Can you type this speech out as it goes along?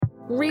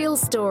Real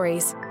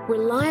stories,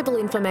 reliable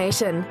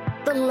information,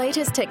 the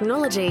latest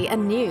technology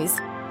and news.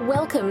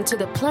 Welcome to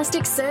the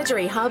Plastic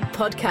Surgery Hub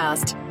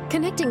podcast,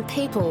 connecting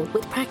people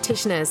with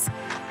practitioners.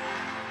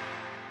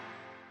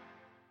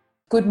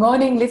 Good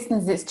morning,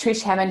 listeners. It's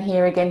Trish Hammond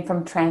here again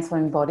from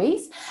Transforming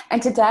Bodies.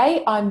 And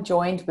today I'm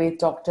joined with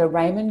Dr.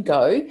 Raymond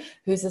Goh,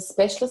 who's a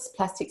specialist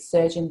plastic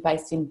surgeon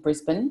based in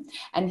Brisbane.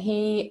 And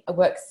he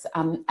works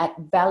at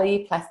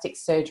Valley Plastic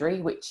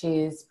Surgery, which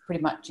is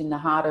pretty much in the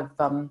heart of,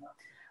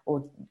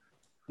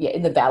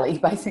 in the Valley,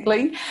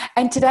 basically.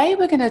 And today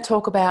we're going to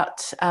talk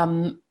about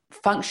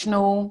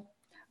functional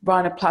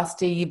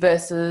rhinoplasty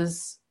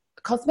versus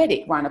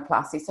cosmetic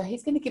rhinoplasty. So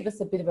he's going to give us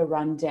a bit of a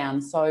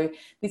rundown. So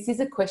this is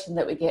a question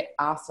that we get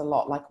asked a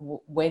lot, like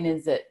when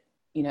is it,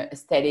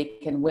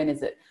 aesthetic and when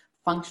is it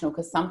functional?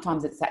 Because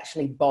sometimes it's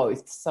actually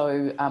both.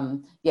 So,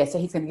 so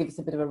he's going to give us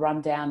a bit of a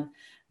rundown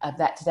of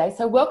that today.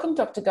 So welcome,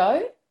 Dr.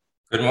 Goh.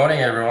 Good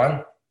morning,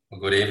 everyone.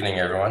 Good evening,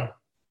 everyone.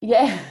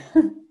 Yeah.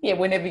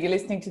 Whenever you're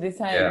listening to this.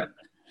 Hey? Yeah.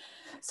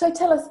 So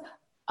tell us,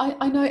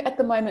 I know at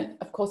the moment,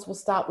 of course, we'll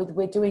start with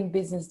we're doing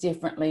business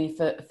differently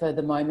for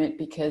the moment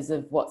because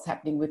of what's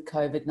happening with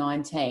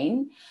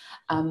COVID-19.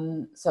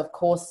 So, of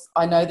course,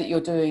 I know that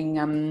you're doing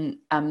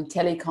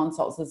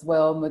teleconsults as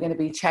well, and we're going to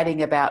be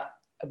chatting about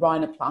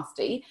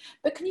rhinoplasty.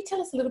 But can you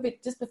tell us a little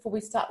bit, just before we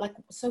start,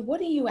 so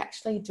what are you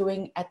actually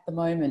doing at the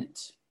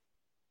moment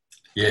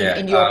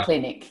in your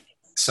clinic?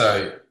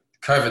 So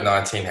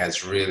COVID-19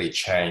 has really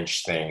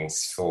changed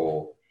things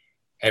for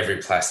every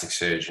plastic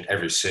surgeon,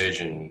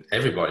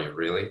 everybody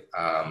really,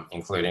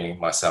 including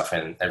myself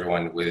and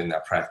everyone within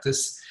our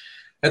practice.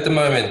 At the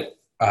moment,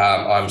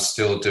 I'm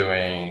still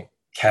doing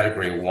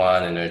category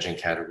 1 and urgent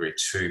category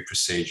 2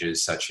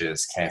 procedures such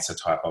as cancer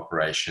type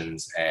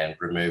operations and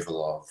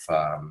removal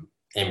of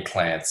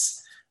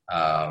implants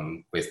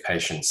with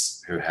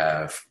patients who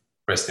have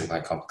breast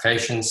implant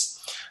complications.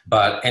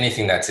 But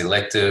anything that's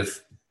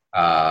elective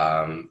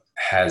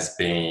has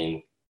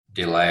been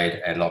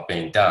delayed and not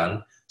being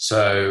done.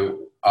 So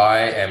I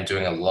am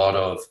doing a lot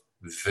of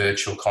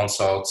virtual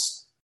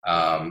consults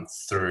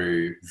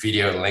through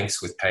video links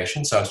with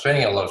patients. So I'm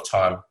spending a lot of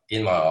time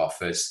in my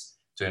office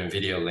doing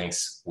video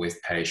links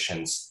with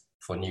patients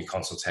for new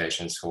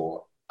consultations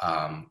for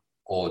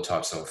all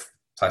types of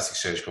plastic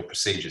surgical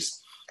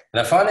procedures.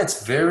 And I find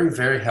it's very,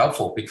 very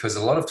helpful because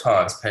a lot of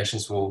times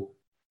patients will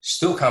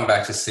still come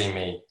back to see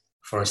me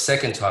for a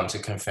second time to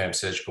confirm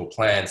surgical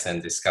plans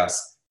and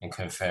discuss and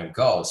confirm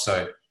goals.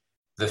 So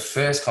the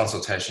first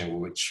consultation,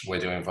 which we're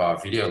doing via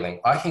video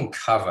link, I can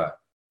cover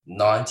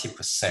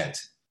 90%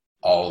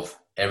 of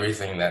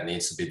everything that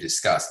needs to be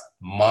discussed,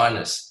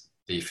 minus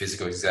the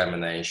physical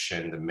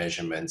examination, the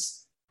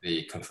measurements,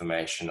 the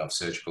confirmation of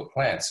surgical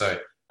plans. So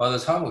by the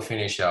time we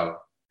finish our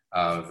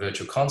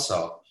virtual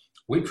consult,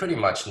 we pretty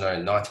much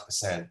know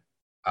 90%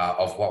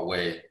 of what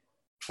we're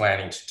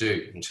planning to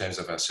do in terms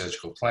of our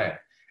surgical plan.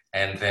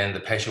 And then the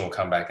patient will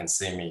come back and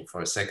see me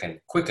for a second,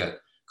 quicker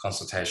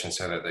consultation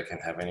so that they can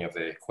have any of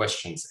their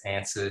questions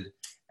answered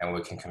and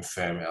we can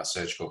confirm our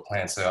surgical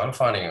plan. So I'm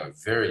finding it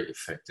very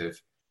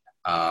effective.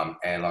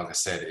 And like I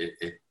said,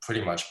 it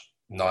pretty much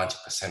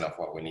 90% of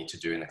what we need to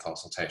do in the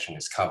consultation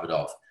is covered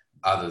off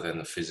other than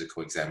the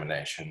physical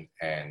examination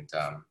and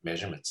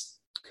measurements.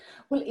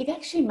 Well, it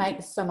actually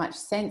makes so much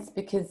sense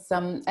because,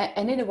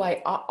 and in a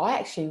way, I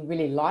actually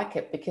really like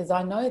it because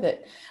I know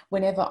that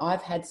whenever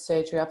I've had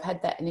surgery, I've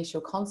had that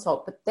initial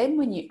consult, but then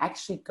when you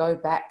actually go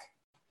back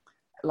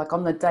like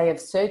on the day of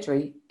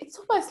surgery, it's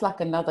almost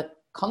like another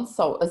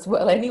consult as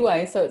well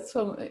anyway. So it's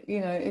from,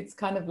 it's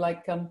kind of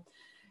like,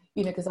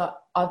 because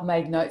I've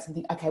made notes and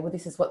think, okay, well,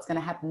 this is what's going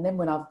to happen. Then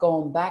when I've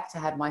gone back to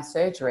have my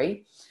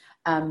surgery,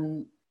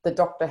 the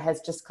doctor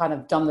has just kind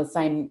of done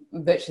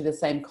virtually the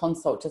same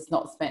consult, just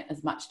not spent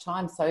as much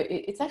time. So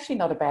it's actually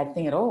not a bad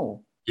thing at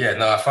all. Yeah,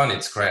 no, I find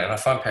it's great. And I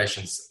find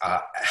patients,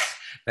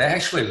 they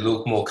actually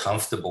look more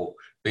comfortable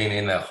being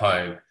in their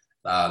home,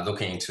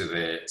 looking into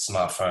their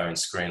smartphone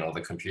screen or the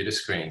computer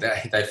screen.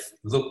 They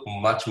look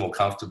much more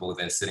comfortable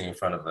than sitting in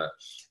front of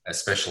a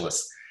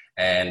specialist.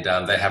 And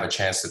they have a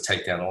chance to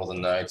take down all the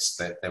notes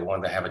that they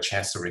want. They have a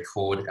chance to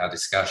record our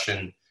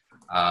discussion.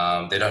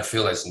 They don't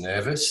feel as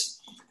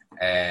nervous.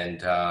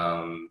 And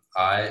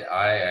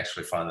I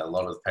actually find that a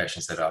lot of the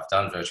patients that I've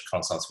done virtual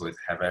consults with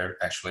have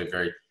actually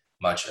very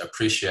much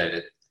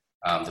appreciated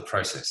the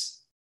process.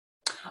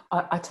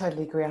 I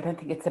totally agree. I don't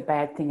think it's a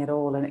bad thing at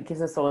all, and it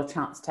gives us all a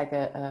chance to take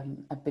a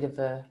bit of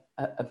a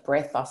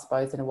breath, I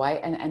suppose, in a way.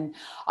 And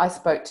I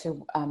spoke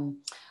to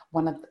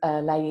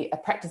a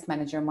practice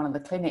manager in one of the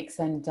clinics,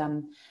 and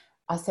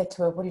I said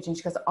to her, "What are you doing?"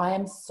 She goes, "I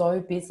am so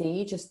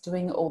busy just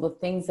doing all the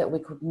things that we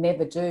could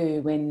never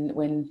do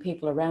when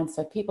people are around.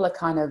 So people are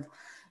kind of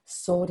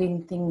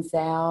sorting things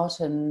out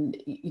and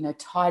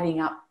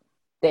tidying up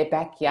their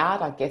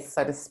backyard, I guess,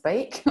 so to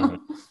speak."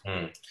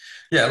 Mm-hmm.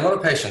 Yeah, a lot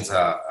of patients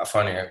are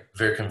finding it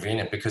very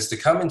convenient because to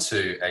come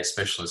into a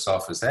specialist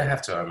office, they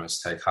have to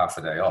almost take half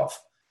a day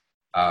off.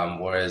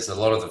 Whereas a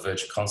lot of the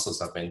virtual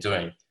consults I've been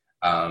doing,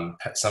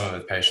 Some of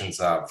the patients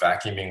are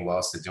vacuuming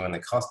whilst they're doing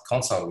the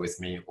consult with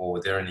me,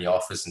 or they're in the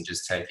office and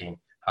just taking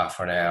half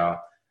an hour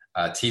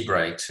tea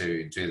break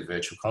to do the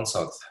virtual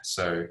consult.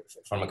 So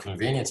from a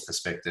convenience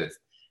perspective,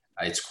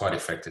 it's quite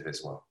effective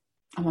as well.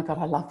 Oh my God,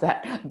 I love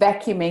that.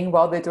 Vacuuming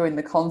while they're doing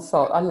the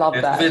consult. I love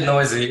that. It's a bit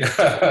noisy.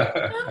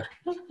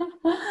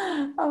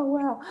 Oh,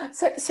 wow.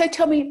 So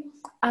tell me,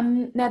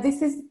 now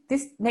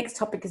this next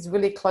topic is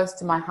really close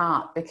to my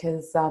heart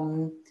because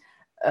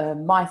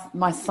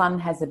my son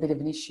has a bit of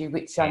an issue,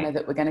 which I know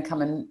that we're going to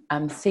come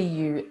and see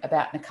you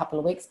about in a couple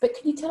of weeks. But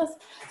can you tell us,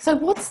 so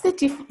what's the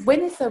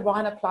when is the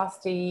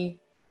rhinoplasty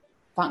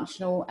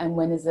functional and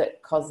when is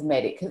it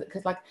cosmetic?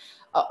 Because like,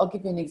 I'll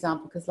give you an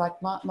example. Because like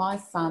my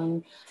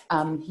son,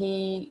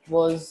 he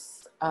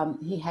was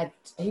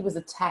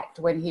attacked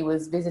when he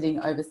was visiting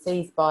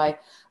overseas by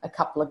a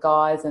couple of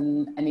guys,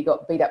 and he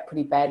got beat up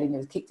pretty badly, and he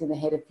was kicked in the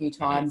head a few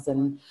times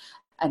and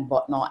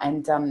whatnot.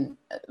 And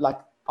like,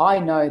 I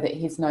know that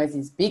his nose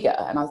is bigger,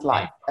 and I was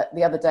like,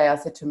 the other day I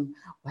said to him,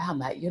 "Wow,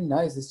 mate, your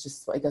nose is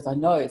just," he goes, "I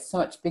know, it's so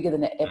much bigger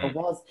than it ever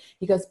was."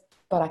 He goes,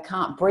 "But I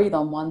can't breathe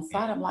on one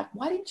side." I'm like,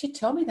 "Why didn't you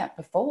tell me that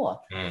before?"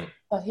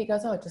 But he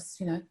goes, "Oh,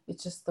 just,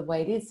 it's just the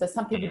way it is." So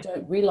some people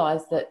don't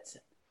realize that,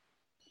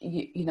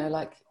 you know,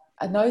 like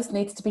a nose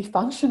needs to be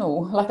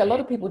functional. Like a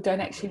lot of people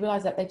don't actually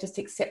realize that. They just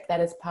accept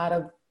that as part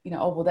of,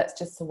 oh, well, that's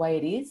just the way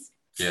it is.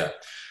 Yeah.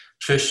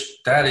 Trish,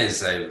 that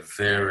is a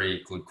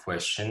very good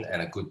question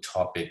and a good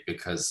topic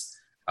because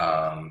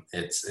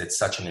it's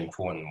such an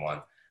important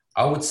one.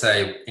 I would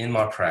say in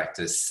my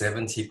practice,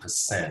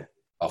 70%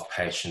 of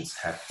patients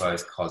have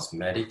both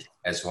cosmetic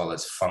as well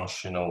as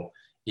functional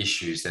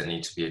issues that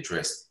need to be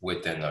addressed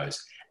with their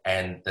nose.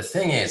 And the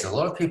thing is, a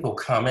lot of people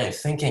come in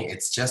thinking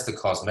it's just the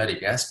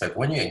cosmetic aspect.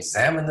 When you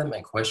examine them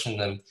and question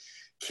them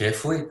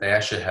carefully, they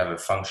actually have a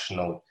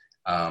functional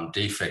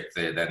defect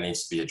there that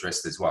needs to be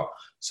addressed as well.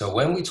 So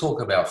when we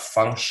talk about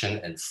function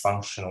and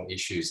functional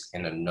issues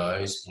in a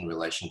nose in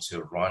relation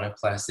to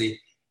rhinoplasty,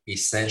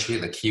 essentially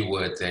the key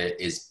word there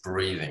is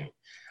breathing.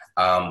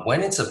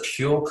 When it's a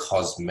pure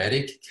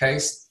cosmetic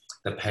case,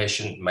 the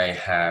patient may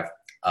have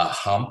a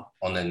hump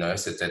on their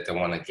nose that they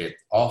want to get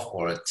off,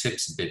 or a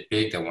tip's a bit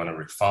big, they want to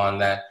refine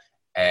that,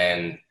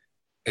 and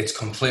it's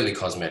completely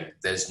cosmetic.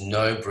 There's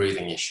no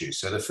breathing issues.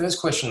 So the first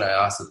question I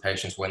ask the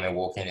patients when they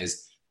walk in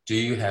is, do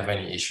you have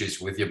any issues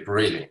with your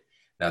breathing?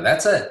 Now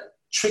that's a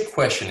trick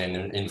question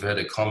in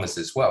inverted commas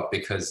as well,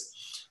 because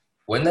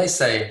when they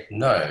say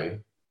no,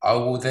 I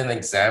will then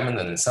examine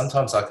them, and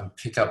sometimes I can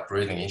pick up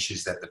breathing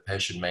issues that the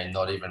patient may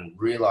not even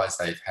realize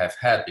they have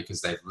had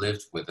because they've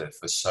lived with it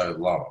for so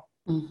long.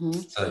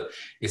 So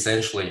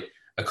essentially,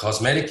 a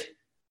cosmetic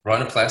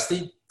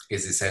rhinoplasty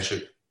is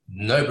essentially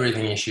no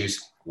breathing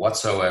issues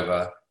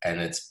whatsoever,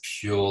 and it's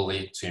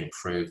purely to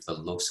improve the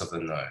looks of the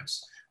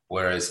nose.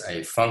 Whereas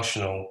a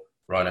functional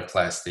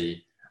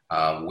rhinoplasty,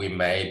 we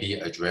may be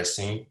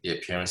addressing the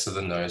appearance of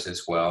the nose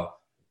as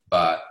well,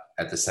 but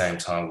at the same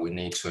time, we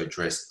need to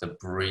address the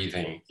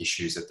breathing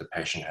issues that the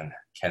patient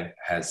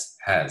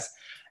has.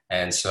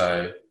 And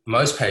so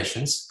most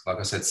patients, like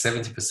I said,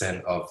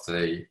 70% of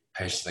the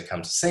patients that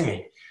come to see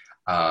me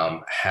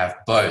have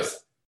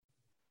both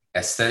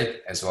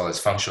aesthetic as well as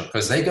functional,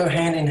 because they go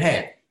hand in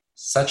hand,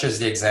 such as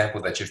the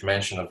example that you've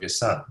mentioned of your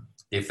son.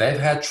 If they've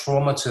had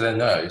trauma to their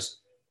nose,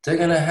 they're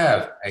going to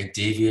have a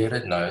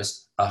deviated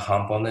nose, a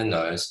hump on their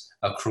nose,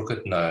 a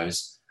crooked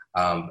nose,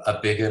 a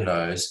bigger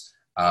nose,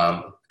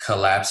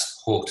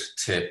 collapsed hooked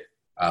tip,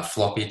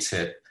 floppy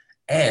tip,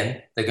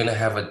 and they're going to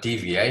have a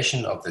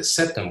deviation of the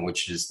septum,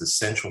 which is the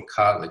central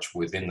cartilage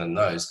within the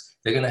nose.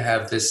 They're going to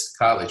have this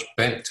cartilage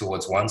bent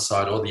towards one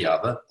side or the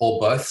other, or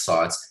both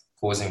sides,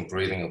 causing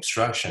breathing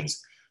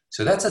obstructions.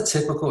 So that's a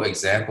typical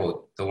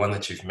example, the one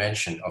that you've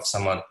mentioned, of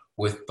someone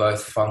with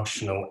both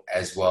functional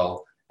as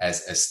well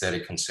as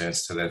aesthetic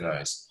concerns to their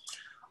nose.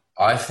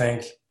 I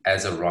think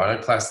as a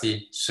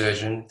rhinoplasty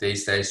surgeon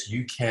these days,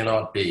 you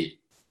cannot be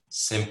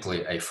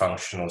simply a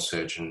functional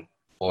surgeon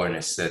or an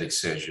aesthetic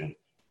surgeon.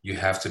 You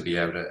have to be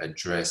able to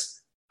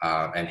address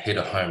and hit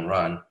a home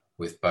run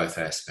with both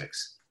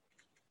aspects.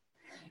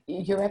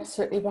 You're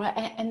absolutely right.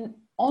 And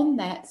on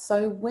that,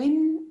 so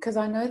because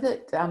I know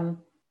that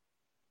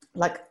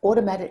like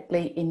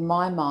automatically in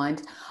my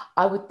mind,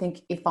 I would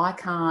think if I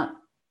can't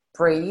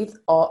breathe,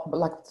 or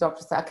like the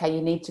doctor say, okay,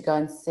 you need to go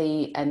and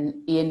see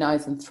an ear,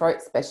 nose and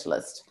throat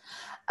specialist.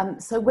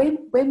 So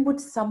when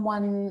would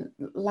someone,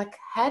 like,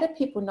 how do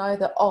people know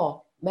that,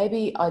 oh,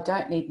 maybe I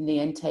don't need an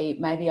ENT,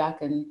 maybe I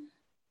can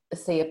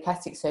see a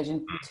plastic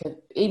surgeon,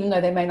 even though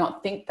they may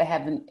not think they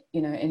have an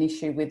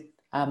issue with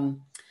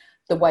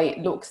the way it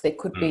looks, there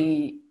could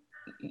be,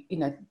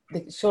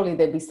 surely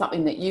there'd be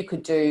something that you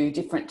could do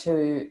different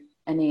to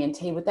an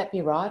ENT. Would that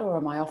be right, or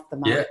am I off the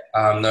mark?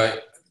 Yeah, no.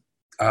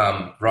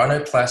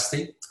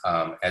 Rhinoplasty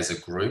as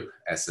a group,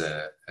 as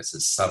a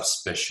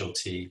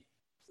subspecialty,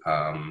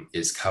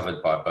 is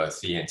covered by both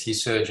ENT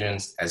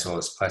surgeons as well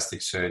as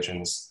plastic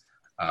surgeons,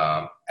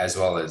 as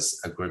well as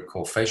a group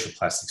called facial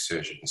plastic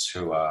surgeons,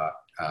 who are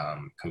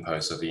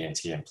composed of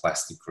ENT and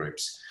plastic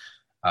groups.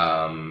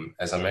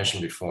 As I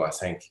mentioned before, I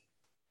think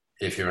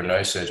if you're a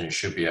nose surgeon, you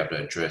should be able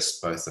to address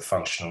both the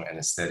functional and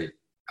aesthetic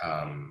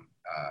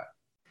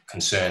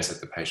concerns that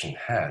the patient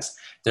has.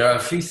 There are a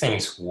few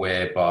things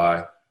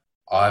whereby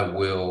I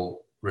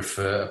will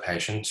refer a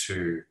patient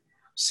to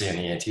see an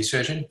ENT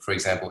surgeon. For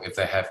example, if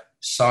they have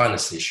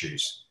sinus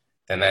issues,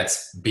 then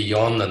that's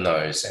beyond the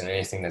nose, and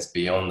anything that's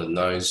beyond the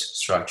nose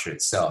structure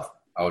itself,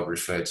 I would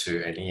refer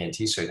to an ENT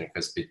surgeon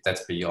because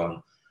that's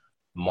beyond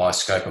my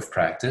scope of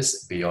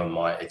practice, beyond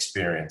my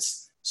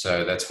experience.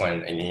 So that's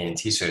when an ENT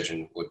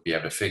surgeon would be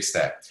able to fix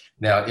that.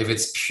 Now, if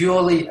it's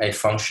purely a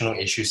functional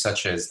issue,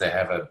 such as they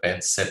have a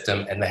bent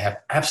septum and they have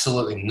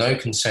absolutely no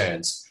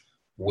concerns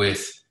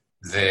with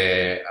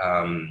their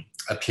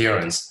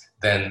appearance,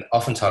 then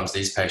oftentimes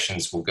these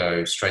patients will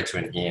go straight to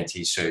an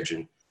ENT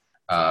surgeon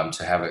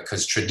to have it,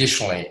 because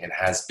traditionally it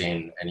has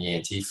been an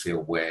ENT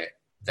field where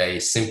they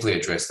simply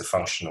address the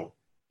functional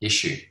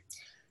issue.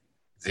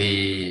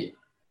 The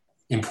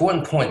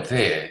important point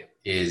there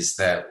is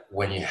that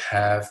when you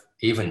have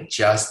even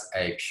just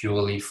a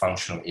purely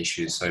functional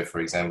issue, so for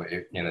example,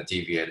 in a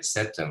deviated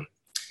septum,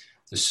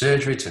 the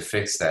surgery to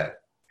fix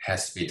that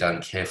has to be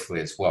done carefully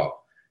as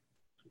well.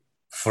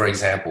 For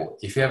example,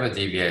 if you have a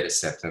deviated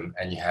septum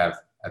and you have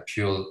a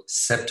pure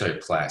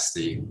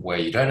septoplasty where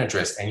you don't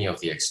address any of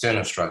the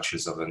external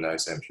structures of the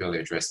nose and purely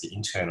address the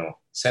internal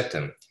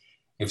septum,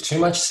 if too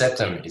much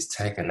septum is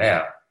taken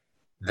out,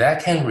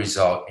 that can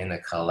result in a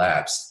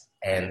collapse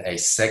and a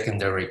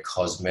secondary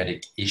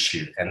cosmetic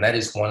issue. And that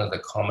is one of the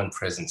common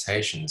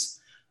presentations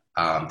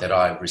that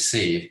I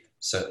receive.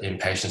 So in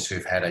patients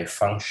who've had a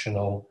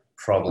functional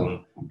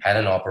problem, had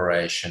an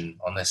operation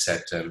on their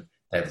septum,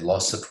 they've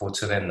lost support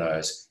to their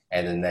nose,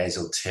 and the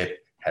nasal tip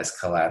has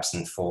collapsed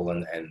and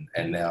fallen,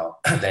 and now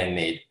they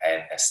need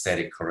an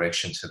aesthetic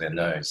correction to their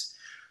nose.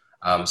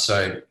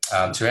 To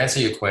answer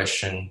your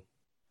question,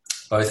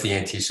 both the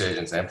ENT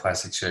surgeons and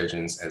plastic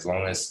surgeons, as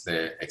long as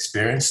they're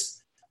experienced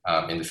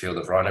in the field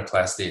of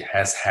rhinoplasty,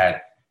 has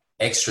had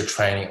extra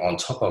training on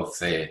top of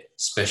their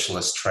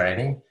specialist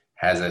training,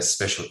 has a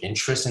special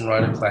interest in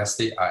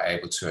rhinoplasty, are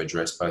able to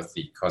address both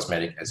the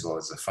cosmetic as well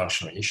as the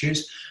functional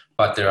issues.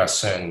 But there are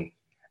certain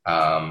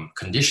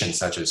conditions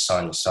such as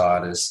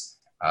sinusitis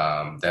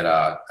that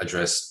are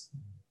addressed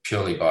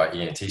purely by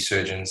ENT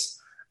surgeons.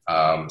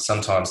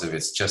 Sometimes if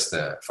it's just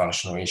a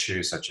functional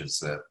issue such as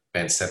the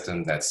bent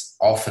septum, that's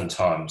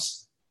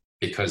oftentimes,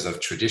 because of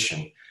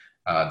tradition,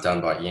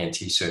 done by ENT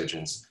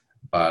surgeons.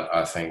 But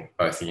I think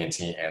both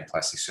ENT and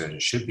plastic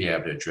surgeons should be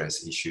able to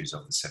address issues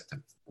of the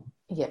septum.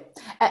 Yeah.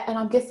 And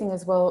I'm guessing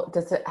as well,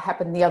 does it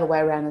happen the other way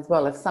around as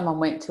well? If someone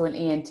went to an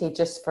ENT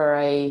just for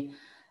a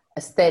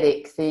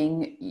aesthetic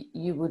thing,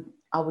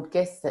 I would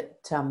guess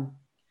that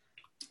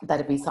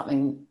that'd be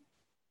something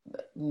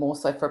more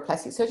so for a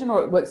plastic surgeon,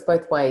 or it works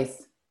both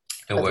ways?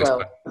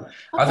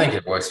 I think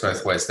it works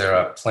both ways. There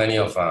are plenty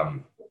of,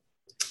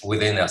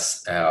 within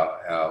us,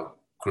 our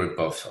group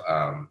of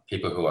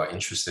people who are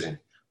interested in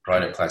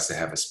rhinoplasty,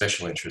 have a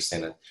special interest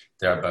in it.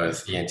 There are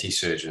both ENT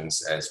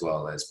surgeons as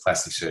well as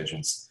plastic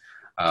surgeons.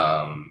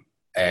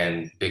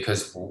 And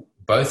because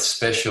both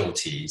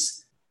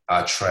specialties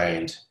are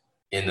trained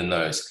in the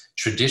nose.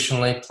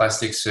 Traditionally,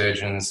 plastic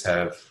surgeons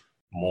have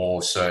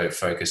more so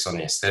focused on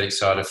the aesthetic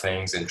side of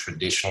things, and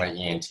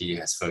traditionally ENT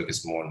has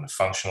focused more on the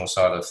functional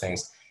side of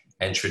things.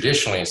 And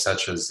traditionally,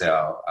 such as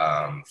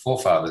our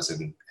forefathers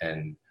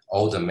and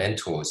older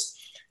mentors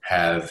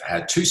have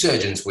had two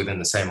surgeons within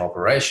the same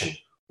operation,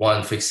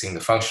 one fixing the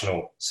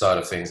functional side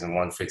of things and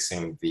one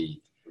fixing the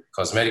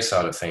cosmetic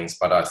side of things.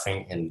 But I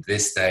think in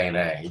this day and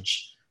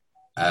age,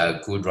 a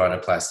good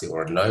rhinoplasty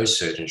or a nose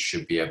surgeon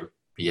should be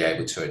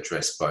able to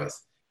address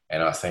both.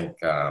 And I think,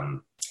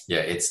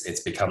 it's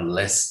become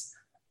less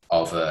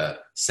of a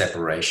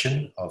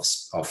separation of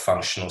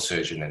functional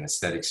surgeon and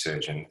aesthetic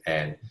surgeon.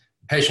 And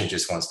the patient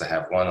just wants to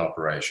have one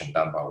operation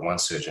done by one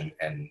surgeon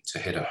and to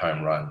hit a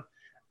home run,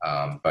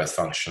 both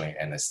functionally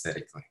and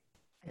aesthetically.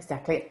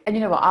 Exactly. And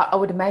you know what, I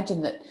would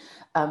imagine that,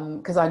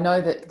 because I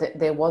know that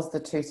there was the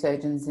two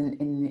surgeons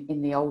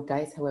in the old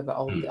days, however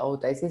old the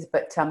old days is,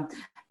 but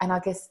and I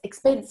guess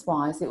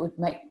expense-wise, it would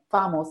make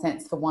far more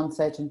sense for one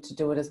surgeon to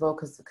do it as well,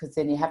 because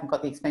then you haven't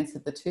got the expense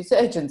of the two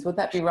surgeons. Would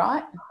that be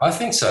right? I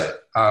think so.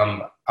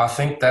 I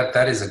think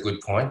that is a good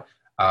point.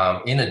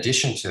 In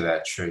addition to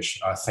that, Trish,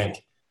 I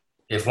think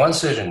if one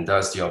surgeon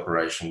does the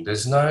operation,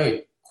 there's no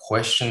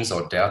questions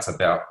or doubts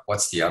about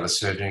what's the other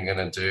surgeon going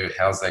to do,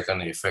 how's that going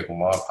to affect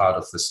my part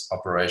of this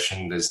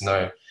operation. There's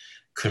no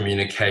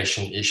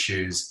communication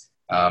issues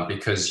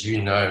because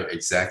you know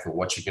exactly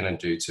what you're going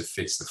to do to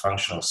fix the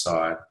functional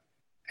side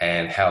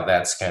and how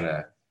that's going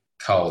to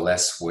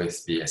coalesce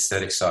with the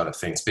aesthetic side of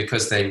things,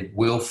 because they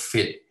will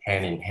fit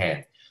hand in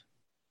hand.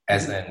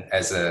 As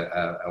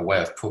a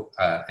way of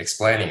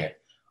explaining it,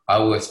 I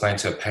will explain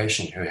to a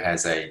patient who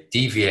has a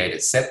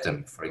deviated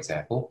septum, for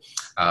example,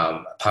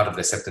 part of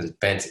the septum is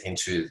bent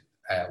into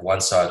one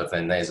side of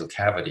their nasal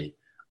cavity.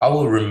 I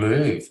will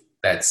remove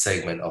that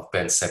segment of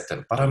bent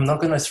septum, but I'm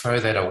not going to throw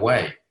that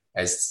away,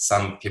 as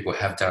some people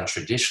have done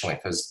traditionally,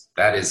 because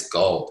that is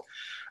gold,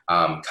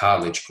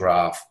 cartilage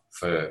graft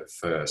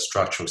for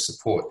structural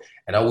support.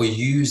 And I will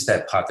use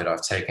that part that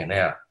I've taken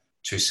out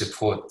to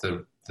support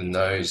the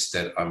nose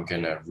that I'm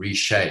going to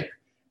reshape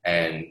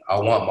And I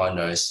want my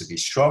nose to be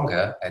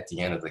stronger at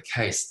the end of the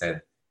case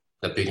than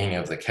the beginning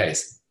of the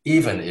case,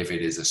 even if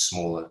it is a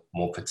smaller,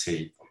 more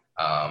petite,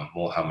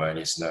 more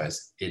harmonious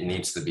nose. It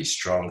needs to be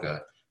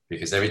stronger,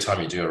 because every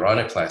time you do a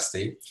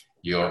rhinoplasty,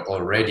 you're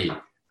already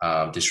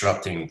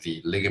disrupting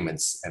the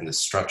ligaments and the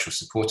structural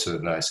support to the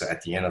nose. So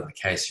at the end of the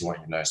case, you want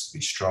your nose to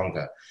be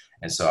stronger.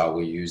 And so I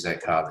will use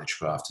that cartilage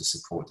graft to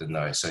support the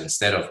nose. So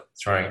instead of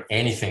throwing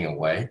anything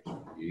away,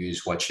 you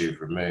use what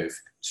you've removed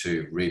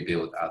to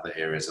rebuild other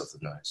areas of the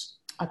nose.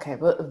 Okay,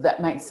 well,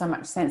 that makes so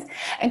much sense.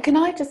 And can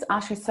I just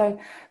ask you, so,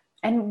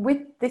 and with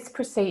this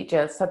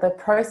procedure, so the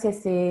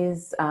process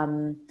is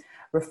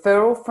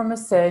referral from a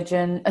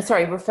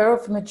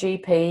referral from a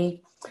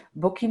GP,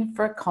 booking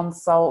for a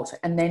consult,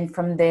 and then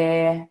from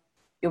there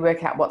you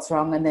work out what's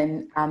wrong, and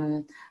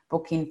then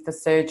booking for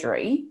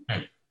surgery.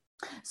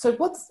 So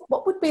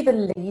what would be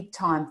the lead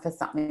time for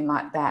something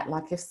like that?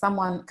 Like if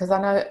someone, because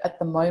I know at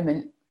the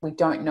moment we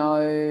don't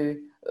know,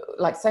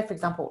 like say for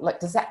example, like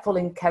does that fall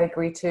in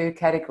category 2,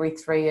 category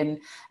 3?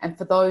 And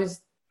for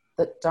those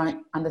that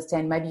don't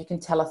understand, maybe you can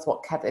tell us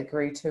what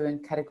category 2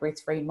 and category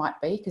 3 might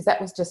be, because that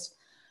was just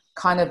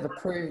kind of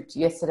approved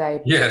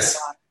yesterday. Yes.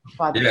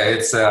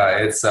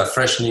 It's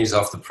fresh news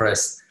off the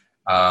press.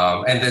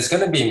 And there's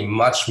going to be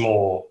much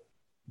more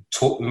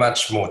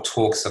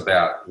talks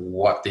about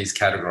what these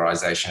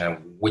categorization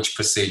and which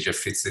procedure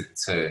fits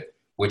into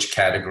which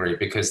category,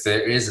 because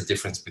there is a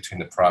difference between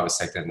the private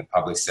sector and the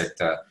public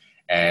sector.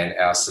 And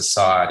our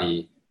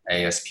society,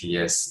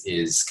 ASPS,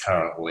 is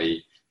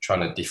currently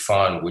trying to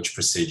define which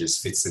procedures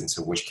fits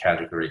into which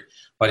category.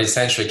 But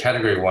essentially,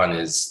 category 1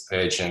 is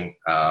urgent,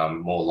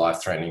 more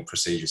life-threatening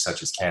procedures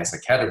such as cancer.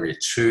 Category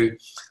 2,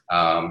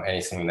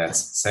 anything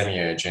that's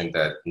semi-urgent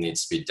that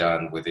needs to be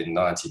done within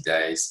 90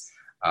 days,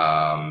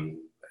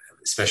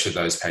 especially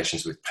those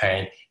patients with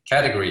pain.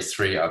 Category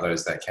 3 are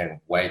those that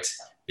can wait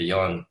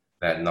beyond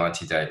that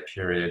 90-day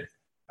period.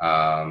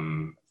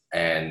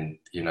 And,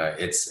 you know,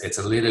 it's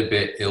a little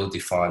bit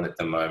ill-defined at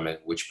the moment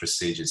which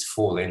procedures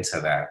fall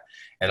into that.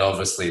 And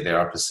obviously there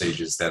are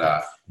procedures that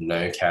are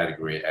no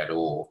category at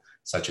all,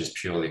 such as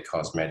purely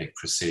cosmetic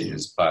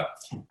procedures. But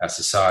our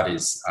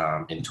society's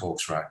in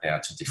talks right now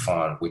to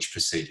define which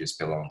procedures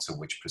belong to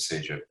which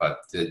procedure. But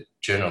the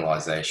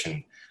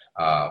generalization,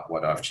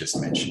 what I've just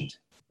mentioned.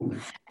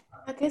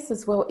 I guess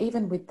as well,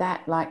 even with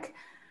that, like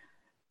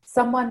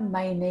someone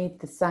may need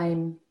the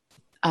same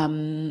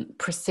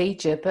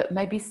procedure, but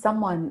maybe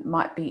someone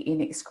might be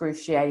in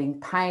excruciating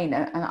pain.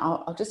 And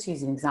I'll just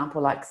use an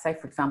example, like say,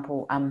 for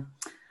example,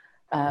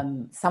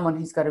 someone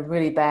who's got a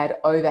really bad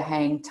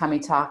overhang tummy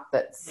tuck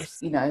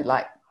that's,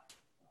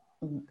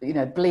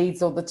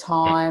 bleeds all the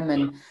time.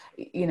 And,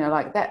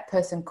 like that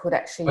person could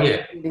actually... Oh,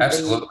 yeah,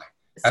 absolutely.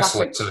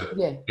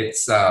 Absolutely.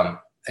 So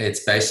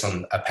it's based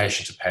on a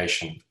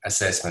patient-to-patient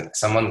assessment.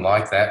 Someone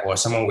like that, or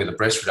someone with a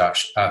breast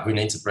reduction, who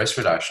needs a breast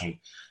reduction,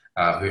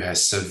 who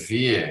has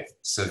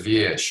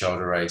severe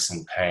shoulder aches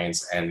and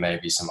pains and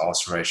maybe some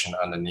ulceration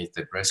underneath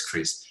their breast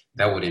crease,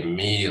 that would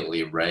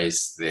immediately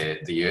raise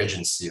the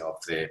urgency of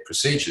their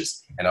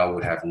procedures. And I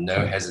would have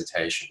no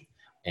hesitation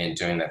in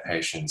doing that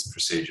patient's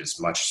procedures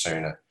much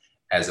sooner,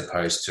 as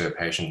opposed to a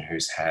patient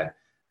who's had,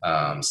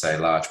 say,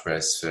 large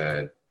breasts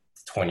for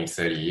 20,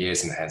 30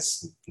 years and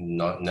has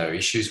no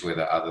issues with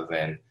it other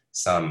than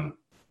some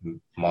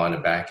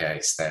minor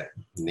backaches that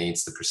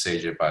needs the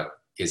procedure but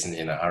isn't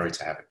in a hurry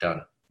to have it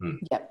done.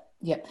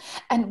 Yep.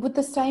 And would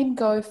the same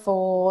go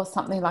for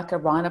something like a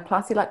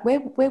rhinoplasty? Like where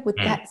would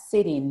that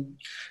sit in?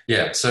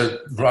 Yeah, so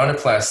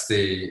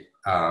rhinoplasty,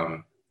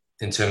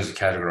 in terms of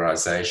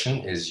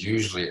categorization, is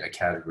usually a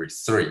category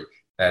 3.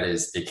 That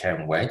is, it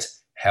can wait.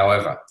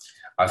 However,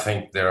 I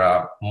think there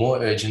are more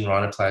urgent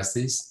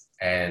rhinoplasties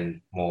and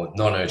more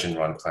non-urgent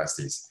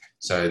rhinoplasties.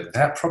 So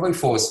that probably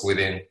falls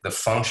within the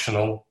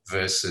functional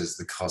versus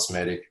the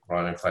cosmetic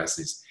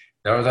rhinoplasties.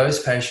 There are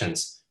those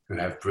patients who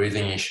have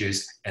breathing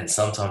issues and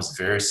sometimes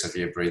very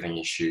severe breathing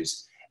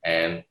issues.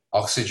 And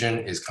oxygen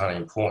is kind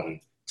of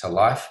important to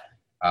life,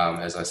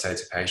 as I say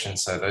to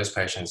patients. So those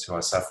patients who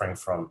are suffering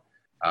from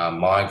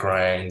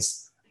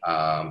migraines,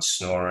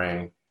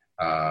 snoring,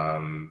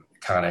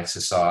 can't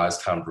exercise,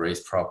 can't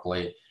breathe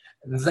properly,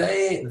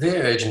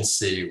 their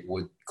urgency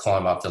would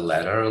climb up the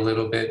ladder a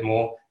little bit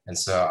more. And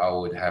so I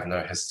would have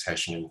no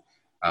hesitation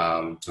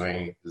in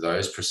doing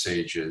those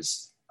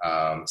procedures,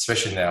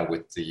 especially now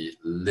with the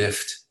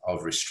lift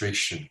of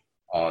restriction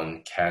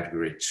on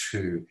category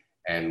 2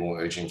 and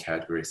more urgent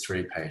category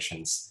 3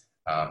 patients,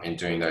 in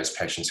doing those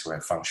patients who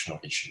have functional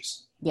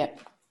issues. Yep.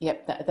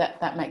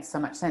 That makes so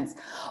much sense.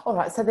 All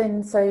right. So you've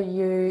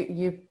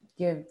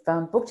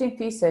booked in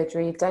for your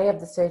surgery. Day of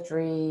the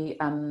surgery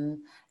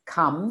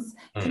comes.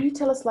 Can you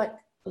tell us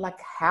like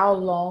how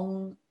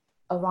long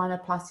a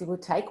rhinoplasty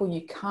would take? Or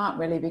you can't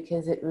really,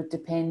 because it would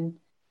depend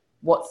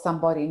what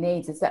somebody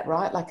needs. Is that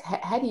right? Like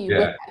how do you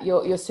work out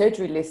your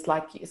surgery list?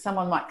 Like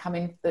someone might come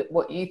in that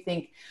what you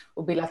think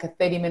will be like a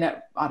 30-minute,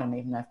 I don't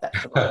even know if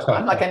that's the right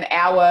time, like an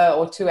hour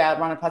or 2-hour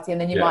rhinoplasty, and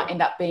then you might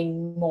end up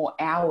being more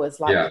hours.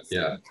 Like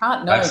you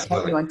can't know,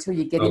 can you, until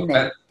you get in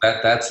there.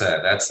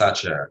 That's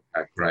such a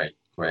great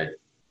great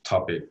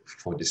topic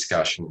for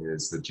discussion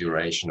is the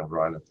duration of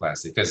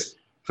rhinoplasty. Because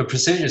for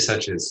procedures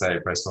such as, say,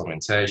 breast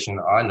augmentation,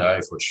 I know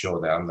for sure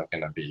that I'm not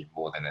going to be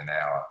more than an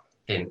hour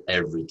in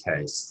every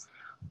case.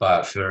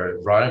 But for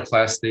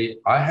rhinoplasty,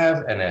 I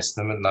have an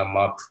estimate. Now,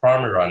 my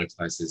primary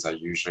rhinoplasties are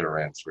usually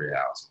around 3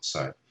 hours or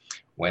so.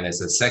 When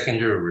it's a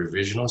secondary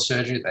revisional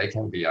surgery, they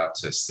can be up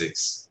to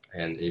 6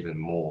 and even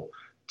more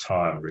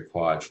time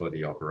required for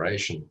the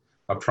operation.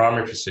 My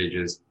primary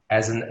procedures,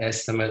 as an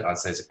estimate, I'd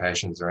say to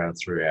patients around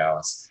 3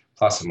 hours,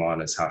 plus or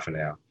minus half an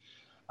hour.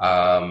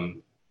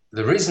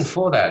 The reason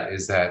for that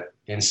is that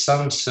in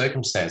some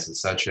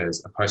circumstances, such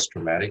as a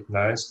post-traumatic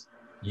nose,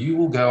 you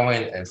will go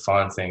in and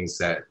find things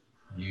that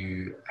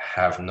you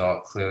have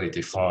not clearly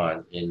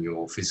defined in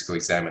your physical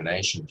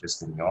examination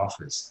just in the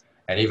office.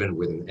 And even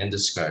with an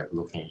endoscope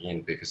looking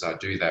in, because I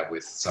do that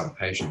with some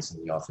patients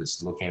in the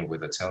office looking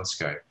with a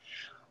telescope,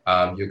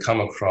 you come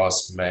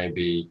across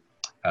maybe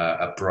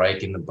a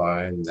break in the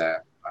bone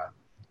that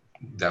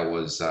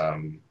was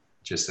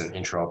just an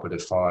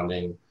intraoperative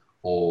finding,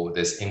 or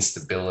there's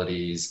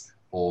instabilities,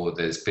 or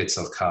there's bits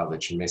of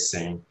cartilage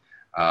missing.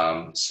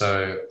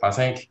 So I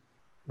think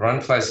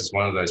rhinoplasty is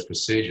one of those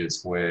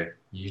procedures where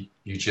you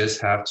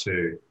just have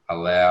to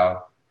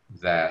allow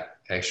that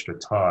extra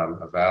time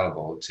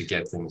available to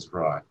get things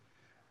right,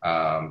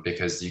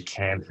 because you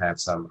can have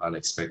some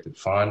unexpected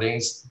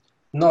findings.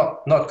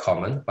 Not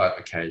common, but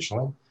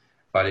occasionally.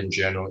 But in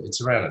general, it's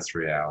around a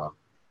 3-hour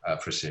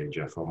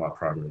procedure for my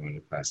primary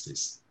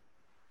rhinoplasties.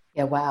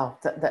 Yeah, wow,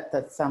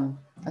 that's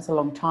a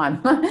long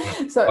time.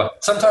 So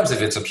but sometimes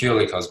if it's a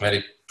purely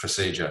cosmetic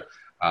procedure,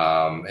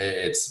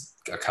 it's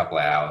a couple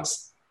of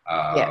hours,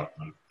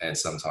 and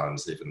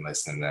sometimes even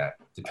less than that,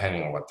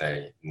 depending on what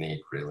they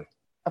need, really.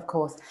 Of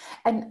course.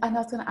 And I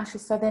was going to ask you,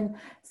 so then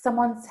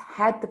someone's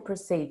had the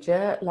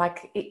procedure,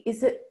 like,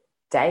 is it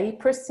day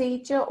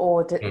procedure,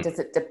 or does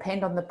it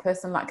depend on the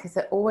person? Like, is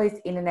it always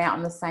in and out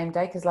on the same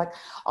day? Because, like,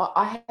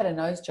 I had a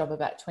nose job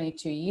about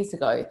 22 years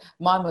ago.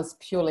 Mine was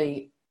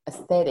purely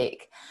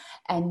aesthetic,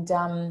 and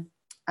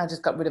I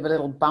just got rid of a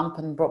little bump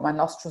and brought my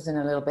nostrils in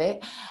a little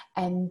bit,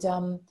 and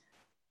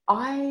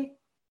I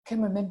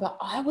can remember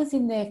I was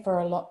in there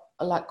for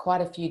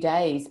quite a few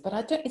days,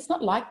 but it's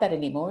not like that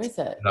anymore, is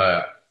it?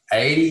 No,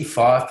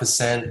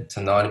 85% to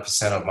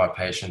 90% of my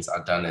patients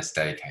are done as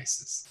day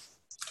cases,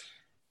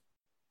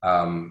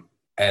 and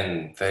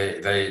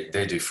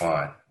they do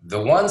fine.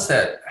 The ones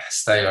that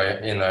stay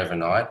in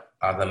overnight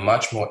are the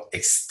much more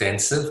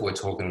extensive. We're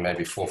talking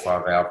maybe 4 or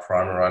 5 hour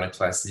primary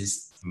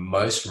rhinoplasties.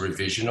 Most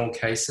revisional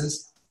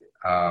cases,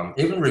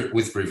 even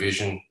with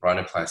revision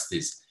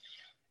rhinoplasties,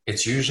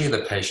 it's usually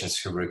the patients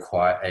who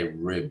require a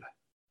rib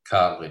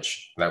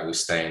cartilage that will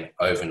stay in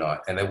overnight,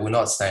 and they will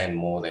not stay in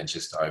more than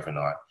just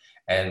overnight.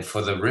 And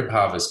for the rib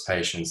harvest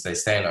patients, they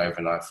stay in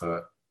overnight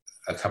for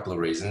a couple of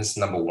reasons.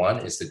 Number one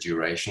is the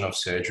duration of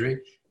surgery.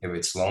 If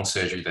it's long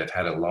surgery, they've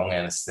had a long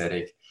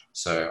anesthetic,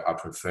 so I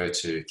prefer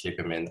to keep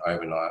them in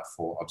overnight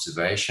for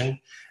observation.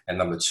 And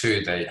number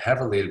two, they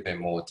have a little bit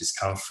more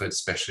discomfort,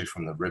 especially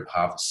from the rib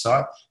harvest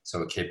site, so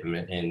we keep them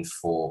in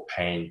for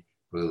pain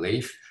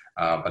relief.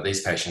 But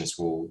these patients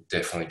will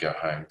definitely go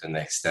home the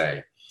next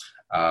day.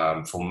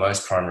 For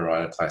most primary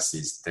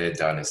rhinoplasties, they're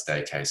done as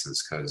day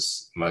cases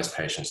because most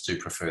patients do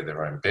prefer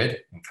their own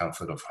bed and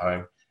comfort of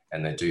home,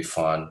 and they do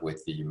fine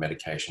with the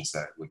medications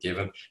that we give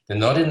them. They're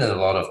not in a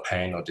lot of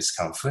pain or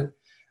discomfort.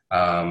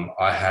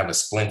 I have a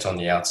splint on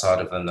the outside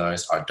of the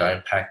nose. I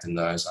don't pack the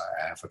nose.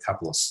 I have a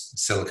couple of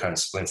silicone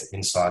splints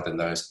inside the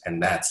nose,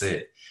 and that's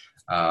it.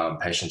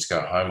 Patients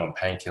go home on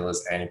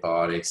painkillers,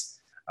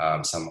 antibiotics,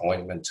 some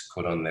ointment to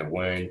put on their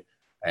wound,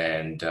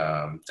 and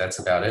that's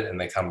about it.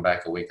 And they come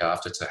back a week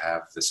after to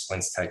have the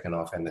splints taken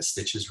off and the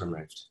stitches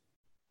removed.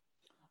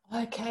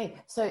 Okay,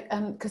 so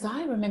because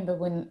I remember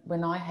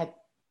when I had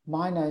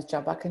my nose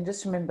job, I can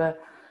just remember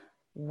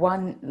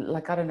one,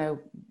 like, I don't know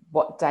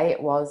what day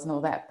it was and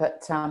all that,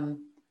 but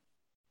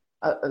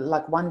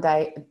like one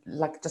day,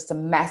 like just a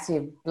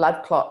massive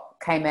blood clot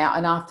came out,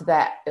 and after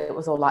that it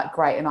was all like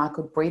great and I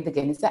could breathe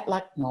again. Is that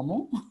like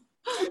normal?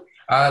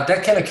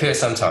 That can occur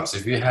sometimes.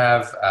 If you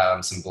have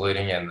some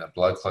bleeding and a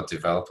blood clot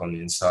develop on the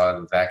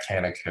inside, that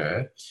can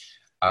occur.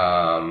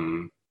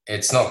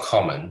 It's not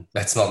common.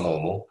 That's not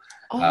normal.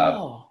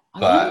 I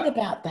wondered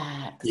about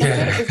that. Yeah.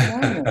 I thought it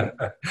was normal.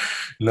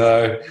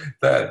 No,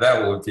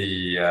 that would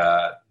be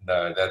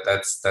no.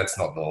 That's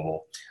not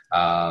normal.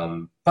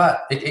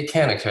 But it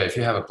can occur if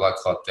you have a blood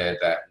clot there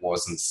that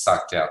wasn't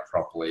sucked out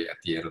properly at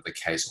the end of the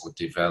case, or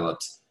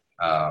developed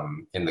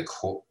in the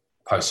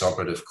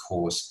post-operative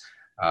course.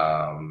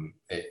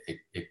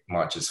 It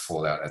might just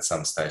fall out at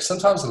some stage.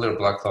 Sometimes a little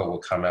blood clot will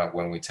come out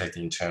when we take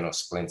the internal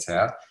splints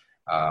out,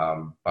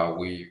 but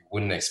we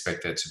wouldn't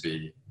expect there to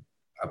be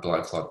a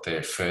blood clot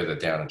there further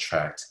down the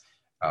tract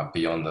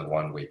beyond the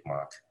 1 week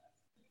mark.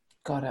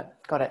 Got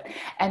it.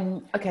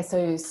 And okay,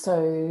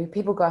 so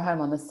people go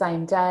home on the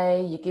same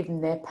day, you give them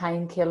their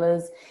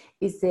painkillers.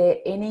 Is there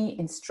any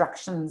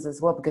instructions as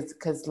well?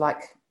 Because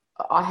like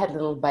I had a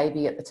little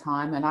baby at the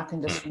time, and I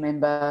can just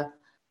remember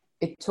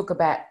it took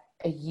about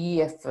a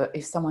year for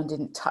if someone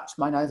didn't touch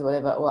my nose or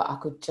whatever, or I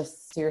could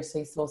just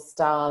seriously saw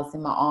stars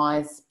in my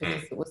eyes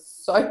because it was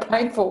so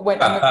painful. When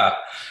my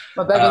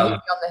baby hit me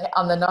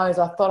on the nose,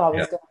 I thought I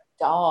was going to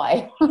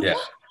die. Yeah.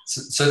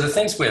 So the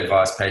things we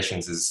advise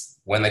patients is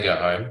when they go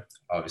home,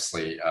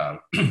 obviously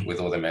with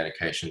all their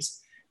medications,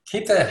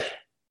 keep their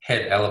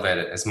head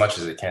elevated as much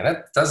as they can.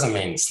 That doesn't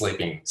mean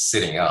sleeping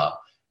sitting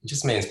up. It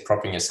just means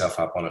propping yourself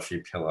up on a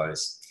few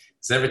pillows.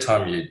 So every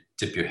time you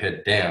dip your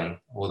head down,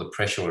 all the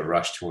pressure will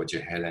rush towards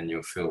your head and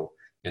you'll feel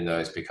your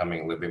nose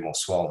becoming a little bit more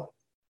swollen.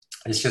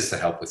 It's just to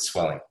help with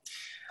swelling.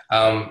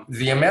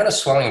 The amount of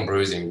swelling and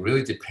bruising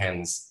really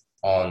depends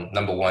on,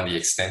 number one, the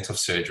extent of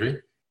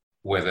surgery,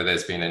 whether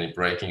there's been any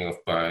breaking of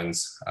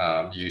bones,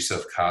 use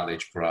of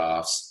cartilage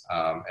grafts,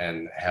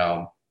 and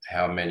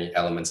how many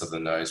elements of the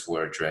nose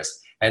were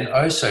addressed. And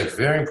also,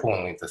 very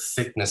importantly, the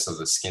thickness of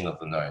the skin of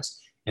the nose.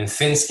 In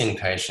thin-skinned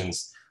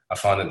patients, I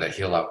find that they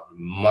heal up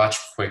much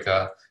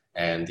quicker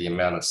and the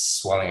amount of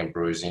swelling and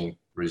bruising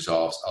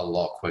resolves a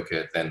lot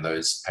quicker than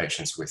those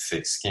patients with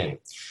thick skin.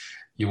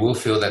 You will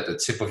feel that the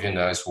tip of your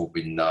nose will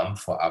be numb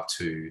for up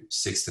to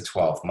 6 to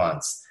 12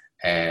 months.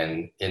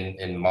 And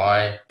in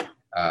my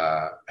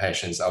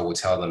patients, I will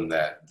tell them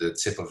that the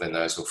tip of their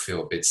nose will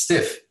feel a bit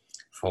stiff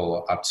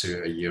for up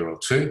to a year or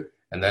two.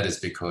 And that is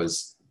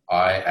because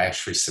I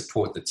actually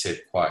support the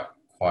tip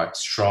quite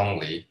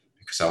strongly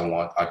because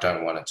I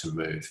don't want it to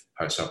move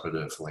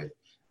post-operatively,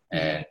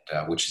 and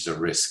which is a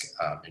risk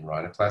in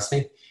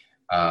rhinoplasty.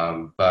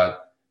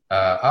 But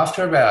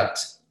after about,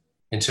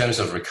 in terms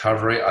of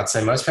recovery, I'd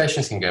say most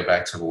patients can go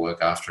back to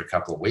work after a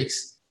couple of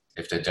weeks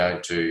if they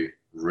don't do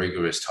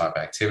rigorous type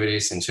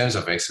activities. In terms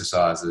of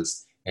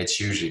exercises, it's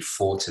usually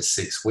 4 to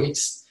 6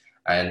 weeks.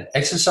 And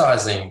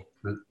exercising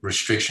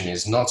restriction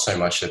is not so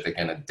much that they're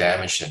going to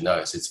damage the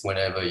nose. It's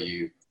whenever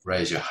you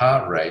raise your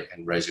heart rate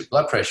and raise your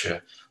blood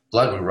pressure,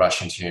 blood will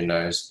rush into your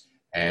nose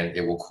and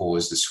it will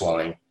cause the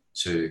swelling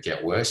to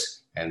get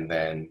worse. And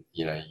then,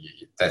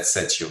 that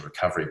sets your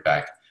recovery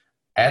back.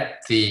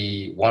 At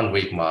the 1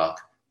 week mark,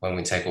 when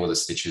we take all the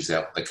stitches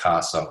out, the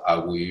cast off, I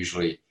will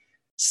usually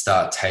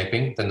start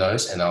taping the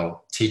nose and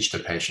I'll teach the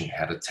patient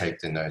how to tape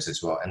the nose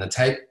as well. And the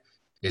tape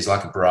is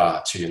like a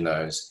bra to your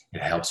nose.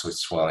 It helps with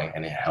swelling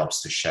and it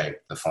helps to shape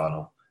the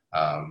final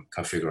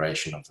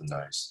configuration of the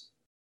nose.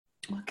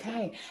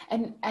 Okay.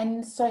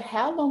 And so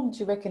how long do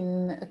you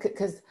reckon,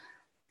 because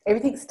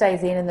everything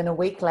stays in and then a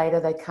week later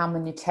they come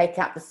and you take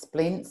out the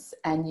splints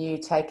and you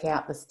take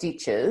out the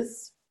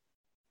stitches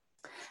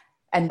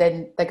and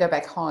then they go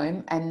back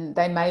home and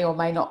they may or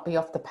may not be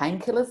off the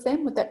painkillers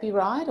then? Would that be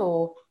right?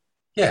 Or...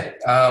 Yeah,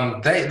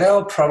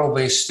 they'll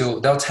probably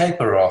they'll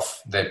taper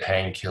off their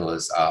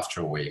painkillers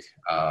after a week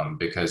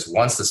because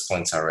once the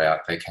splints are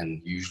out, they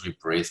can usually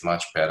breathe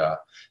much better.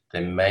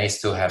 They may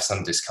still have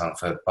some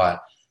discomfort,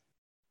 but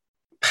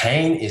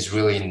pain is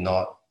really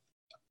not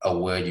a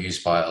word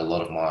used by a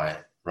lot of my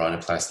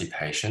rhinoplasty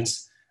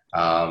patients.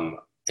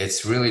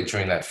 It's really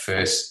during that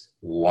first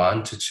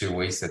 1 to 2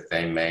 weeks that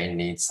they may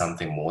need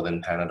something more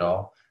than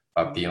Panadol,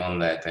 but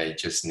beyond that, they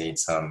just need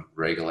some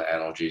regular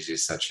analgesics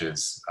such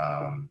as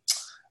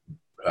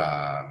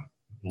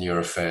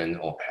Nurofen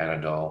or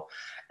Panadol.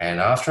 And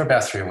after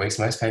about 3 weeks,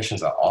 most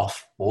patients are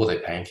off all their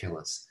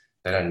painkillers.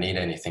 They don't need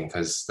anything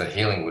because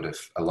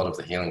a lot of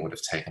the healing would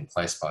have taken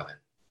place by then.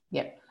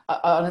 Yep.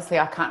 Honestly,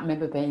 I can't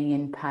remember being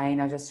in pain.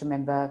 I just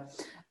remember,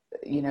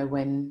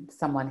 when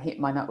someone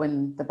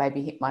when the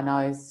baby hit my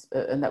nose,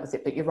 and that was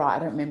it. But you're right, I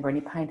don't remember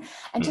any pain.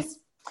 And just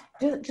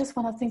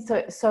one other thing.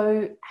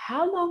 So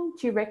how long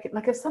do you reckon,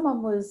 like if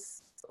someone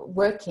was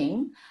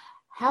working,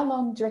 how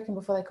long do you reckon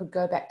before they could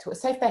go back to it?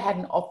 Say if they had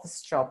an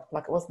office job,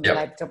 like it wasn't a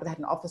labour job, but they had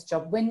an office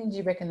job, when do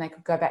you reckon they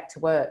could go back to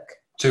work?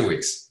 2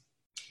 weeks.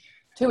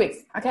 2 weeks,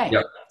 okay.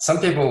 Yep. Some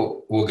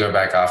people will go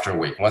back after a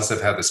week. Once they've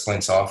had the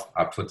splints off,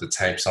 I put the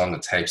tapes on. The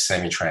tape's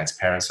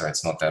semi-transparent, so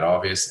it's not that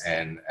obvious.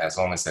 And as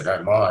long as they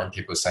don't mind,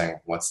 people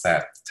saying, what's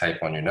that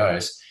tape on your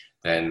nose?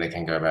 Then they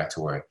can go back to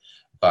work.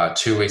 But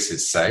 2 weeks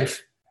is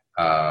safe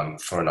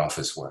for an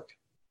office work.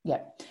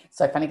 Yeah.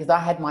 So funny because I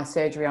had my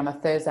surgery on a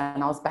Thursday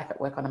and I was back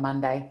at work on a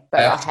Monday.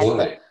 But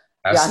Absolutely.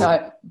 Yeah, I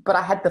know. But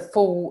I had the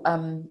full, I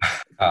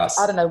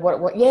don't know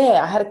what,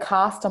 I had a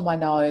cast on my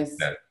nose.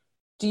 Yeah.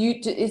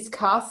 Is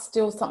cast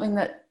still something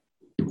that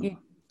you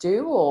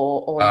do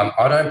or?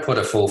 I don't put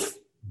a full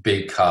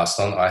big cast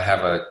on. I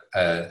have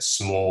a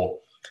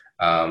small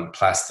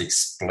plastic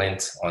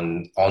splint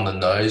on the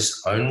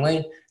nose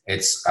only.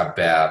 It's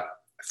about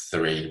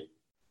 3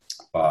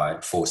 by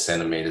 4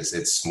 centimeters.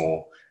 It's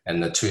small.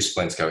 And the 2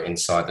 splints go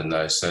inside the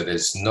nose. So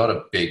there's not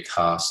a big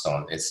cast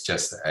on. It's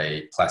just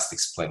a plastic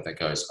splint that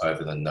goes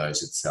over the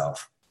nose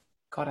itself.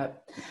 Got it.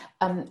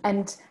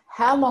 And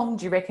how long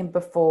do you reckon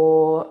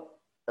before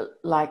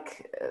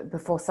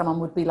someone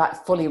would be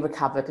like fully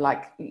recovered?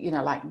 That's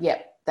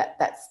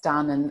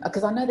done. And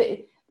because I know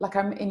that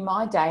in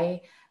my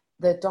day,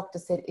 the doctor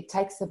said it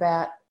takes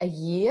about a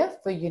year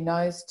for your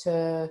nose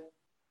to,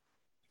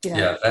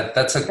 Yeah,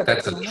 that's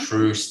a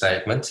true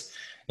statement.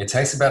 It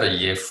takes about a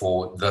year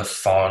for the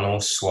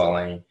final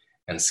swelling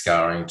and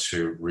scarring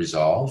to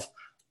resolve.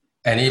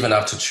 And even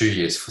up to 2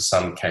 years for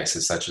some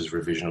cases, such as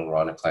revisional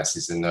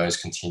rhinoplasties, the nose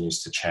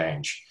continues to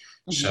change.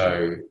 Mm-hmm.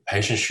 So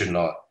patients should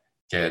not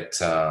get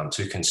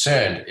too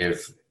concerned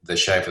if the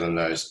shape of the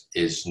nose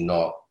is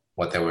not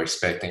what they were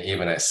expecting,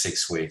 even at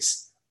 6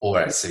 weeks or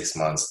at 6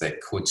 months. They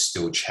could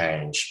still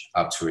change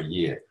up to a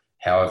year.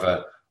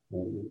 However,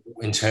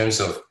 in terms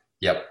of,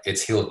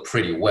 it's healed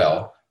pretty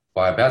well,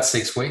 by about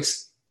 6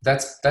 weeks,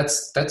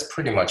 that's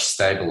pretty much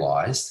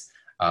stabilized.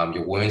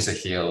 Your wounds are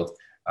healed,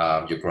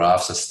 your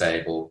grafts are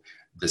stable,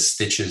 the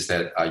stitches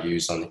that are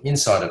used on the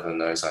inside of the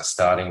nose are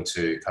starting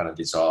to kind of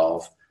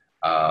dissolve.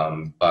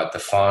 But the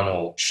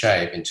final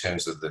shape in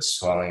terms of the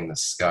swelling, the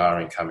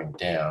scarring coming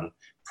down,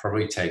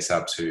 probably takes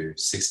up to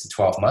 6 to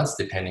 12 months,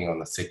 depending on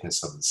the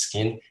thickness of the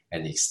skin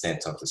and the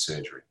extent of the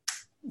surgery.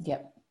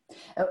 Yep.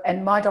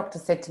 And my doctor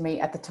said to me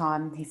at the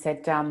time, he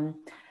said,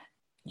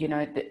 you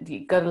know,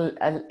 you got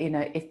to, you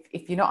know,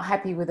 if you're not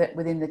happy with it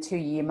within the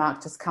 2-year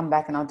mark, just come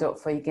back and I'll do it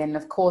for you again. And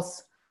of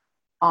course,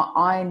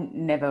 I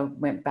never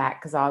went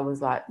back because I was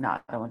like, no, I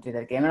don't want to do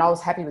that again. And I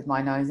was happy with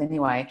my nose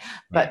anyway.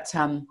 But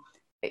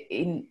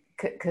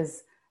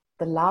because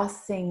the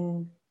last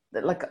thing,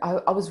 like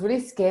I was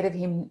really scared of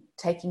him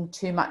taking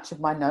too much of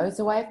my nose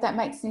away, if that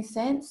makes any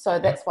sense. So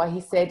that's why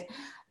he said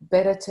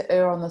better to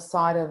err on the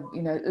side of,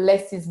 you know,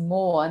 less is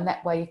more. And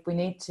that way, if we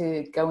need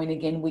to go in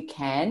again, we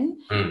can.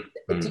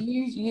 Do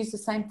you use the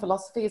same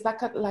philosophy? Is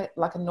that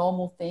like a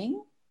normal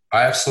thing?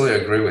 I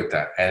absolutely agree with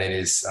that. And it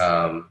is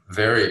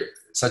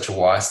such a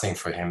wise thing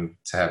for him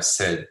to have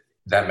said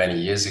that many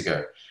years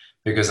ago,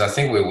 because I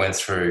think we went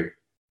through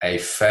a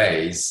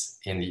phase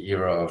in the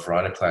era of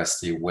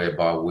rhinoplasty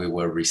whereby we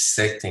were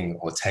resecting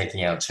or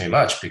taking out too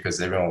much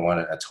because everyone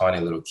wanted a tiny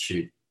little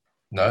cute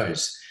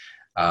nose.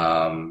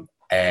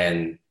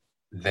 And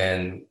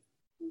then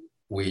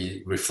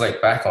we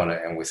reflect back on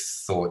it and we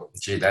thought,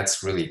 gee,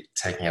 that's really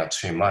taking out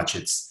too much.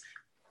 It's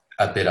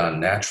a bit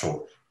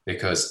unnatural,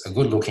 because a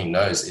good looking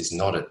nose is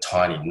not a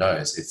tiny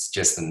nose. It's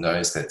just a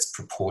nose that's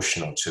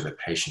proportional to the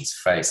patient's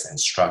face and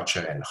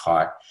structure and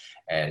height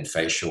and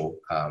facial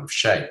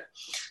shape.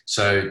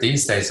 So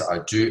these days I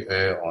do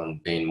err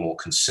on being more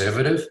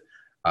conservative.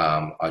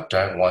 I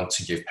don't want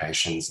to give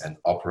patients an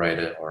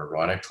operated or a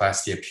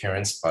rhinoplasty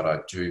appearance, but I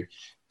do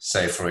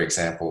say, for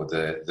example,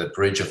 the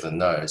bridge of the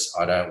nose,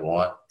 I don't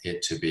want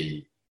it to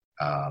be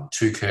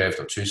too curved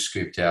or too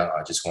scooped out.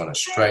 I just want a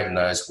straight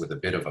nose with a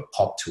bit of a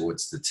pop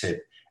towards the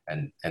tip,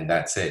 and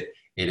that's it.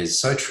 It is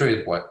so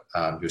true what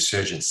your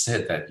surgeon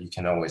said, that you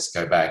can always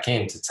go back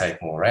in to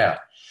take more out,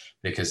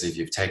 because if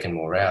you've taken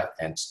more out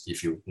and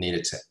if you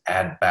needed to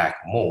add back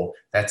more,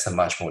 that's a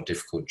much more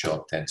difficult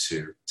job than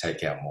to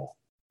take out more.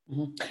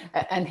 Mm-hmm.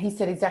 And he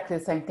said exactly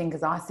the same thing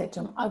as I said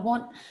to him. I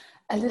want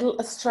a little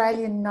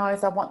Australian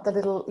nose. I want the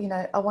little, you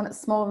know, I want it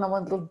small and I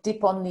want a little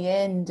dip on the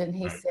end. And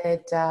he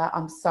said,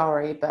 I'm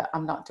sorry, but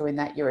I'm not doing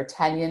that. You're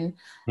Italian.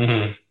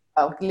 Mm-hmm.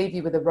 I'll leave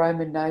you with a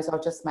Roman nose.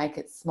 I'll just make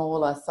it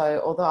smaller.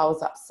 So although I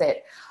was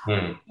upset,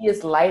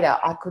 years later,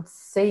 I could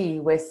see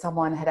where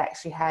someone had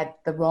actually had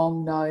the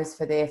wrong nose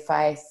for their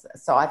face.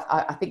 So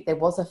I think there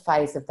was a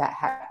phase of that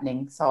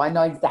happening. So I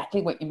know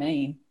exactly what you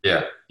mean.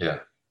 Yeah.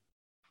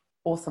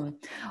 Awesome.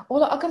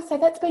 Well, I've got to say,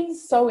 that's been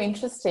so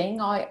interesting.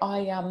 I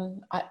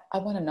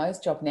want a nose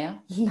job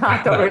now. No,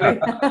 not really.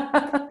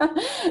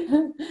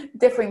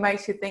 Definitely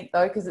makes you think,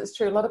 though, because it's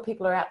true. A lot of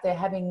people are out there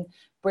having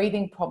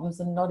breathing problems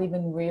and not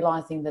even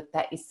realizing that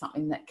that is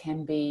something that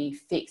can be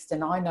fixed.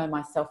 And I know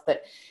myself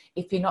that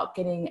if you're not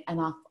getting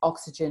enough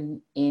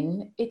oxygen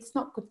in, it's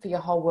not good for your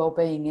whole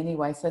well-being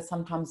anyway. So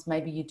sometimes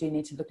maybe you do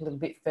need to look a little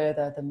bit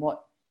further than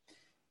what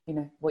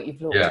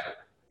you've looked.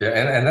 Yeah,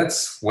 and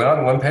that's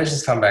when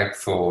patients come back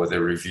for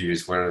their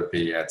reviews, whether it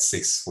be at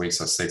 6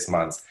 weeks or 6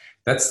 months,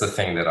 that's the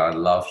thing that I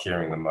love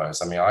hearing the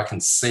most. I mean, I can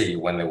see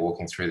when they're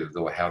walking through the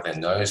door how their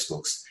nose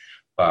looks,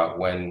 but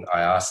when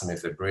I ask them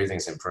if their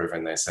breathing's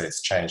improving, they say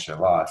it's changed their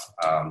life.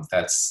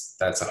 That's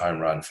a home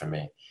run for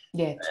me.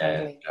 Yeah,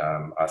 totally.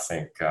 And I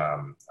think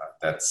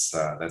that's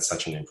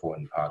such an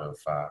important part of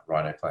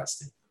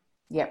rhinoplasty.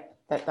 Yep.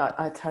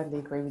 I totally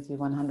agree with you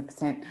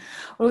 100%.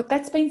 Well, look,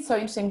 that's been so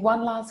interesting.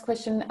 One last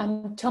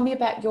question. Tell me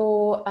about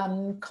your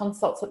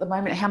consults at the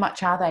moment. How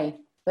much are they?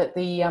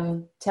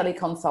 The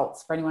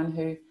teleconsults for anyone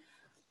who...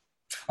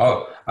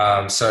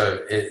 So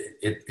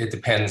it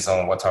depends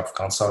on what type of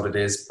consult it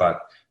is, but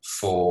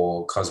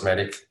for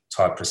cosmetic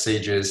type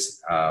procedures,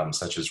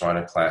 such as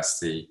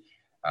rhinoplasty,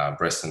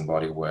 breast and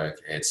body work,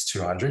 it's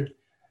 $200.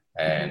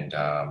 And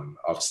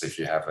obviously if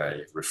you have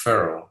a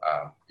referral,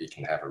 you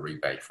can have a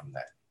rebate from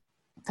that.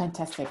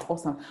 Fantastic.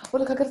 Awesome. Well,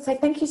 look, I've got to say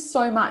thank you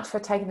so much for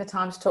taking the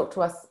time to talk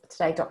to us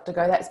today, Dr.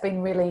 Goh. That's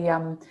been really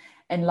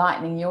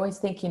enlightening. You always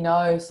think you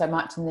know so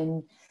much, and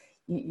then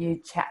you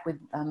chat with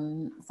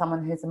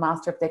someone who's a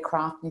master of their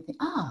craft and you think,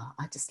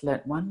 I just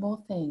learnt one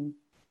more thing.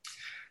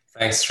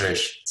 Thanks,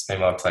 Trish. It's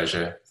been my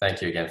pleasure.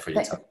 Thank you again for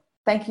your time.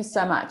 Thank you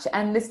so much.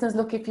 And listeners,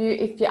 look, if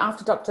you're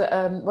after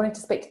wanting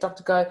to speak to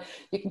Dr. Goh,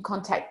 you can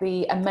contact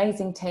the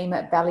amazing team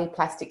at Valley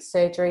Plastic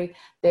Surgery.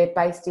 They're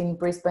based in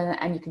Brisbane,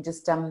 and you can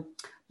just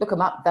look them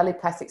up,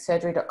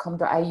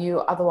 valleyplasticsurgery.com.au.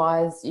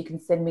 Otherwise, you can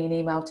send me an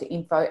email to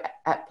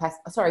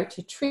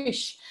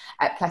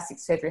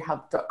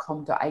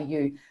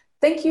trish@plasticsurgeryhub.com.au.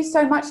 Thank you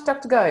so much,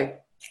 Dr. Go.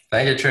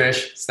 Thank you,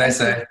 Trish. Stay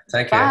safe.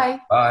 Take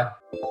care. Bye. Bye.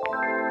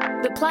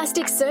 The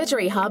Plastic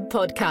Surgery Hub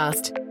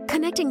podcast,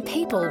 connecting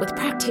people with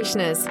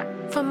practitioners.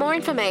 For more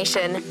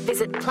information,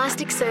 visit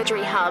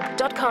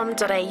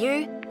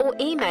plasticsurgeryhub.com.au or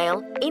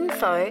email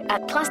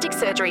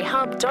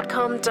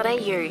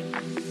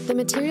info@plasticsurgeryhub.com.au. The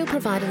material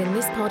provided in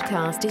this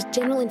podcast is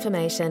general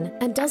information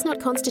and does not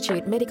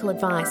constitute medical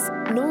advice,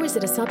 nor is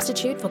it a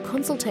substitute for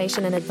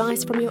consultation and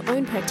advice from your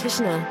own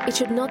practitioner. It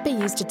should not be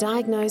used to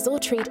diagnose or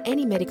treat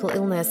any medical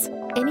illness.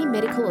 Any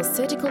medical or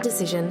surgical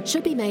decision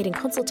should be made in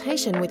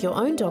consultation with your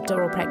own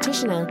doctor or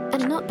practitioner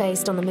and not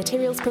based on the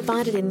materials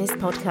provided in this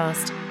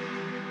podcast.